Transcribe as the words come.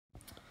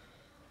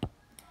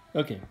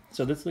Okay,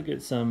 so let's look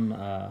at some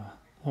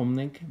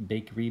HomeLink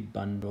bakery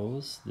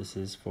bundles. This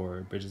is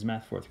for Bridges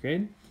Math 4th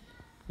grade.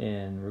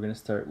 And we're going to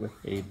start with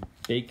a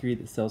bakery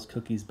that sells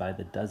cookies by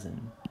the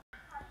dozen.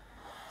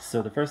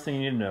 So the first thing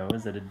you need to know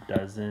is that a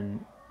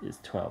dozen is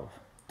 12.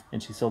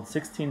 And she sold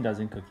 16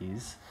 dozen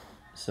cookies.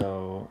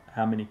 So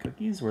how many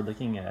cookies? We're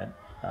looking at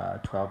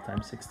 12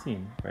 times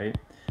 16, right?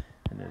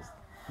 And there's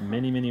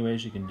many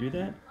ways you can do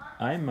that.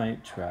 I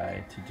might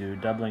try to do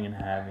doubling and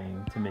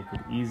halving to make it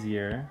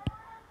easier,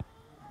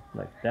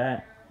 like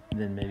that.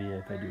 Then maybe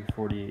if I do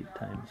 48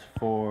 times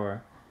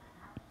 4,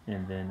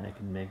 and then I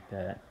can make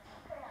that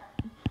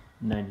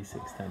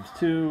 96 times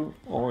 2,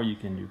 or you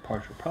can do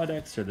partial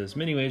products, or there's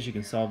many ways you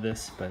can solve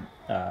this, but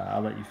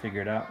I'll let you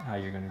figure it out how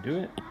you're going to do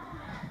it.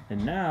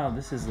 And now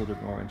this is a little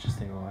bit more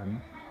interesting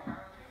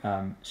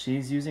one.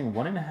 She's using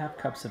 1.5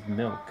 cups of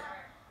milk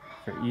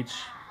for each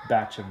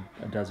batch of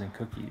a dozen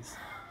cookies.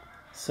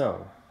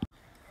 So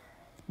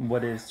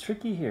what is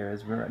tricky here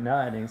is we're now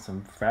adding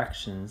some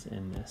fractions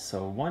in this.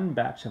 So one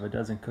batch of a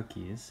dozen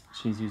cookies,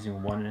 she's using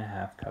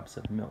 1.5 cups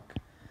of milk.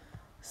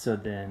 So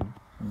then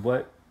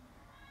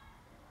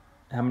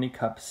how many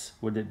cups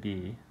would it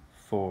be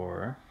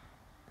for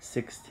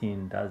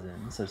 16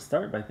 dozen? So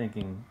start by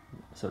thinking,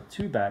 so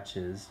 2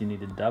 batches, you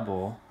need to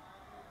double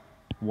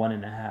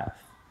 1.5.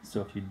 So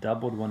if you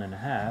doubled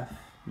 1.5,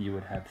 you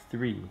would have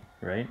 3,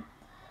 right?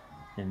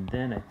 And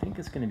then I think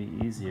it's going to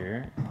be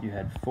easier if you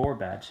had 4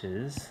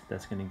 batches.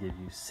 That's going to give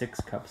you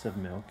 6 cups of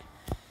milk.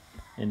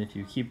 And if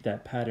you keep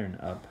that pattern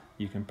up,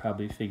 you can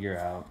probably figure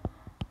out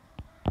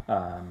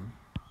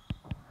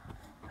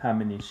how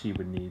many she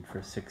would need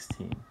for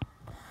 16.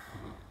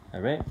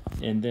 All right,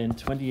 and then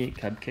 28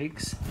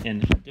 cupcakes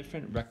and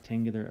different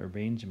rectangular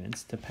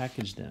arrangements to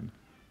package them.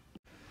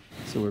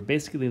 So we're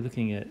basically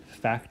looking at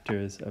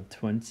factors of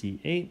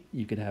 28.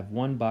 You could have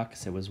one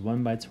box that was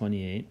 1 by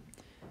 28.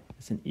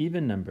 It's an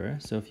even number,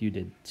 so if you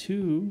did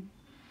 2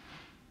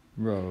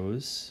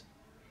 rows,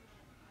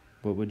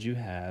 what would you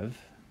have?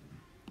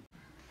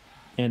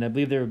 And I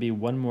believe there would be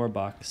one more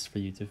box for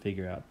you to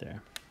figure out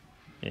there.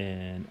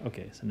 And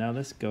okay, so now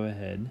let's go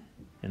ahead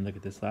and look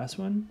at this last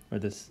one, or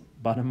this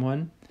bottom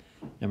one,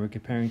 and we're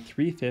comparing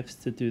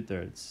 3/5 to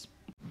 2/3.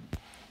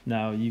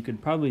 Now you could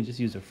probably just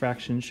use a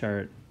fraction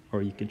chart,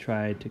 or you could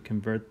try to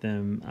convert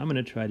them. I'm going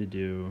to try to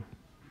do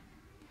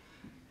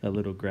a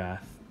little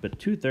graph, but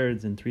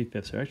 2/3 and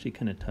 3/5 are actually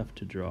kind of tough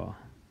to draw.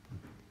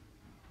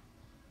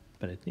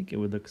 But I think it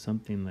would look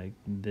something like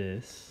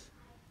this.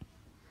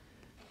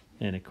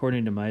 And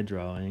according to my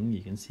drawing,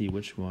 you can see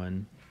which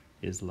one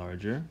is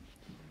larger.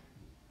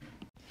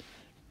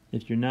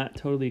 If you're not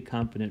totally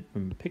confident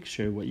from a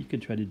picture, what you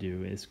could try to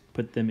do is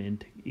put them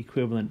into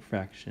equivalent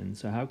fractions.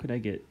 So how could I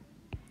get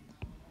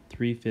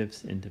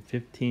 3/5 into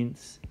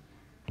 15ths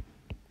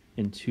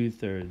and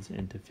 2/3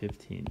 into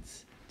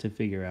 15ths to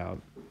figure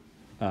out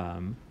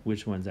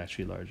which one's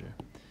actually larger?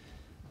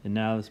 And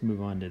now let's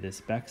move on to this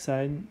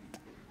backside.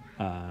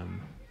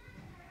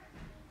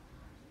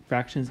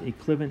 Fractions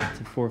equivalent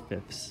to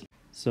 4/5.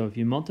 So if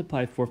you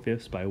multiply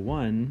 4/5 by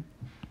 1,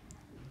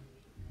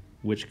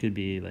 which could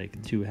be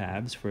like 2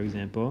 halves, for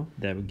example,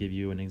 that would give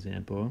you an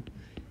example.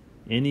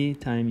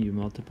 Anytime you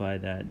multiply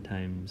that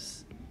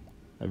times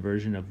a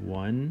version of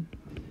 1,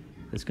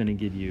 it's going to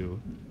give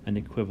you an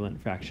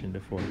equivalent fraction to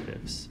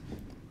 4/5.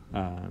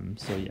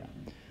 So yeah.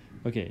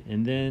 Okay,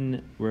 and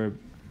then we're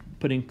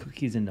putting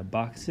cookies into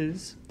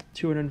boxes,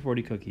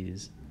 240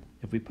 cookies.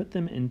 If we put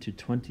them into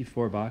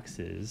 24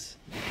 boxes,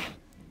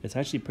 it's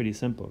actually pretty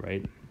simple,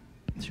 right?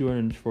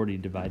 240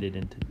 divided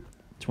into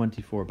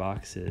 24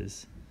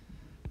 boxes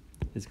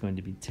is going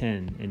to be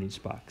 10 in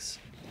each box,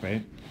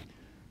 right?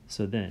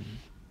 So then,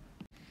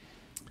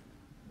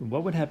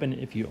 what would happen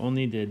if you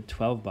only did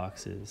 12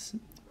 boxes?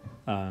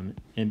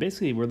 And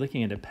basically, we're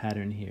looking at a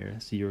pattern here.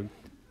 So you're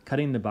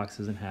cutting the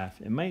boxes in half.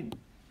 It might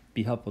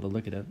be helpful to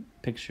look at a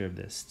picture of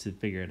this to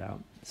figure it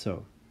out.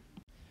 So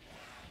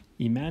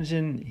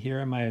imagine here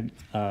are my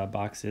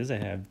boxes. I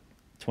have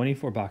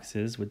 24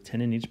 boxes with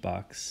 10 in each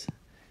box.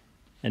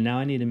 And now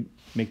I need to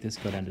make this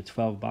go down to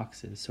 12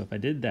 boxes. So if I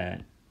did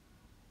that,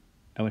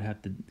 I would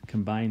have to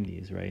combine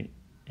these, right?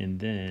 And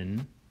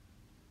then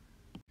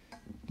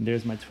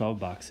there's my 12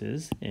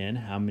 boxes. And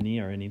how many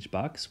are in each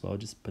box? Well,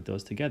 just put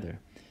those together.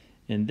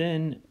 And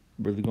then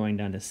we're going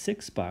down to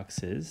 6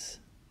 boxes.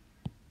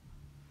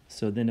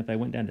 So then if I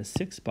went down to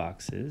 6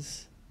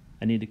 boxes,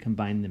 I need to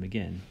combine them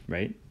again,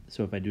 right?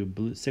 So if I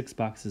do 6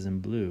 boxes in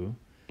blue,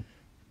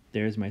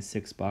 there's my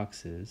 6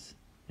 boxes.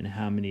 And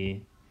how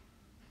many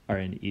are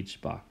in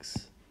each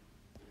box?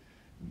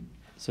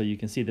 So you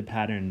can see the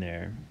pattern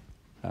there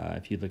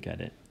if you look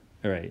at it.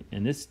 All right,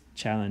 and this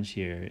challenge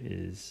here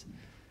is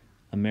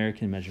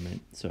American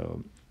measurement,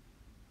 so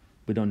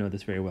we don't know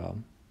this very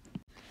well.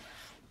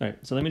 All right,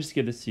 so let me just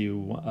give this to you.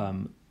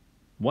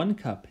 1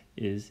 cup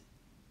is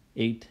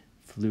 8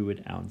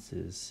 fluid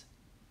ounces.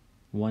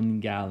 1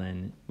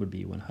 gallon would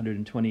be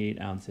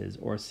 128 ounces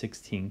or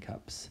 16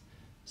 cups.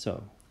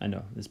 So I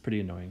know, it's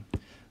pretty annoying.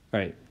 All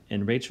right,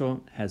 and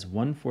Rachel has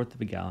 1/4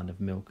 of a gallon of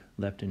milk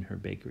left in her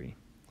bakery.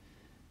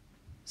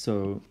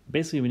 So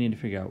basically we need to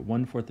figure out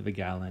 1/4 of a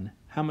gallon.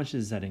 How much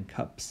is that in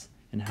cups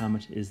and how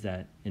much is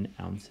that in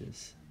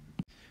ounces?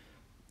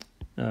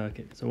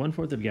 Okay, so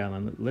 1/4 of a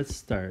gallon, let's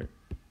start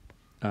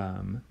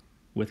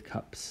with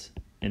cups.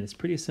 And it's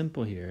pretty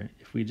simple here.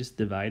 If we just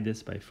divide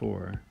this by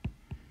 4,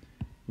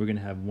 we're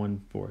gonna have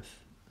 1/4.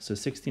 So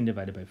 16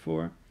 divided by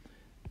 4,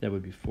 that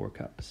would be 4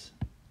 cups.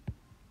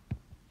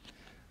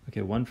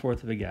 Okay,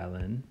 1/4 of a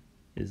gallon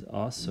is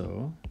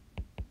also,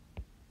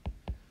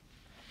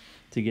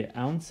 to get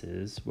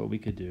ounces, what we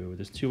could do,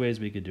 there's 2 ways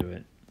we could do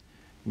it.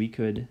 We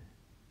could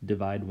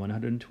divide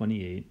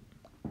 128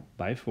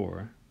 by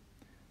 4,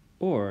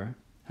 or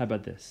how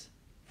about this?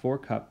 4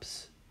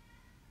 cups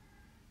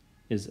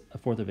is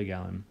 1/4 of a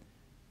gallon.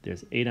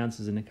 There's 8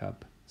 ounces in a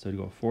cup, so to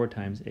go 4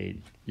 times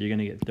 8, you're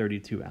gonna get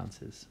 32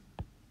 ounces.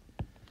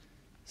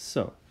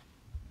 So,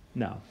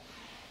 now,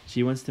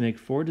 she wants to make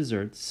 4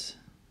 desserts.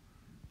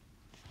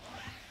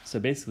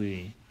 So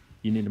basically,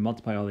 you need to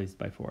multiply all these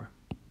by 4.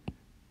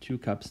 2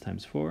 cups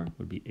times 4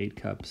 would be 8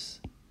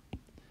 cups.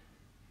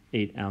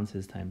 8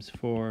 ounces times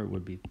 4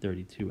 would be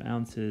 32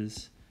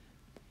 ounces,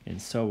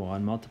 and so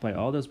on. Multiply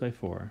all those by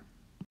 4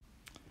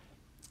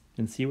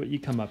 and see what you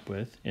come up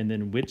with, and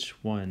then which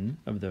one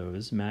of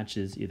those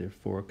matches either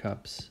 4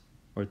 cups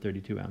or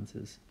 32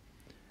 ounces.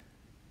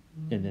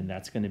 And then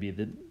that's going to be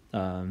the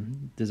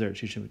dessert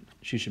she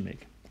should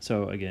make.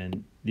 So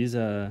again, these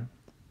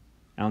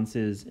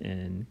ounces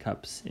and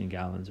cups and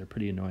gallons are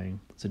pretty annoying.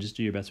 So just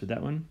do your best with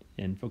that one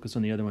and focus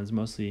on the other ones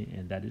mostly,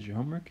 and that is your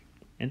homework.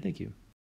 And thank you.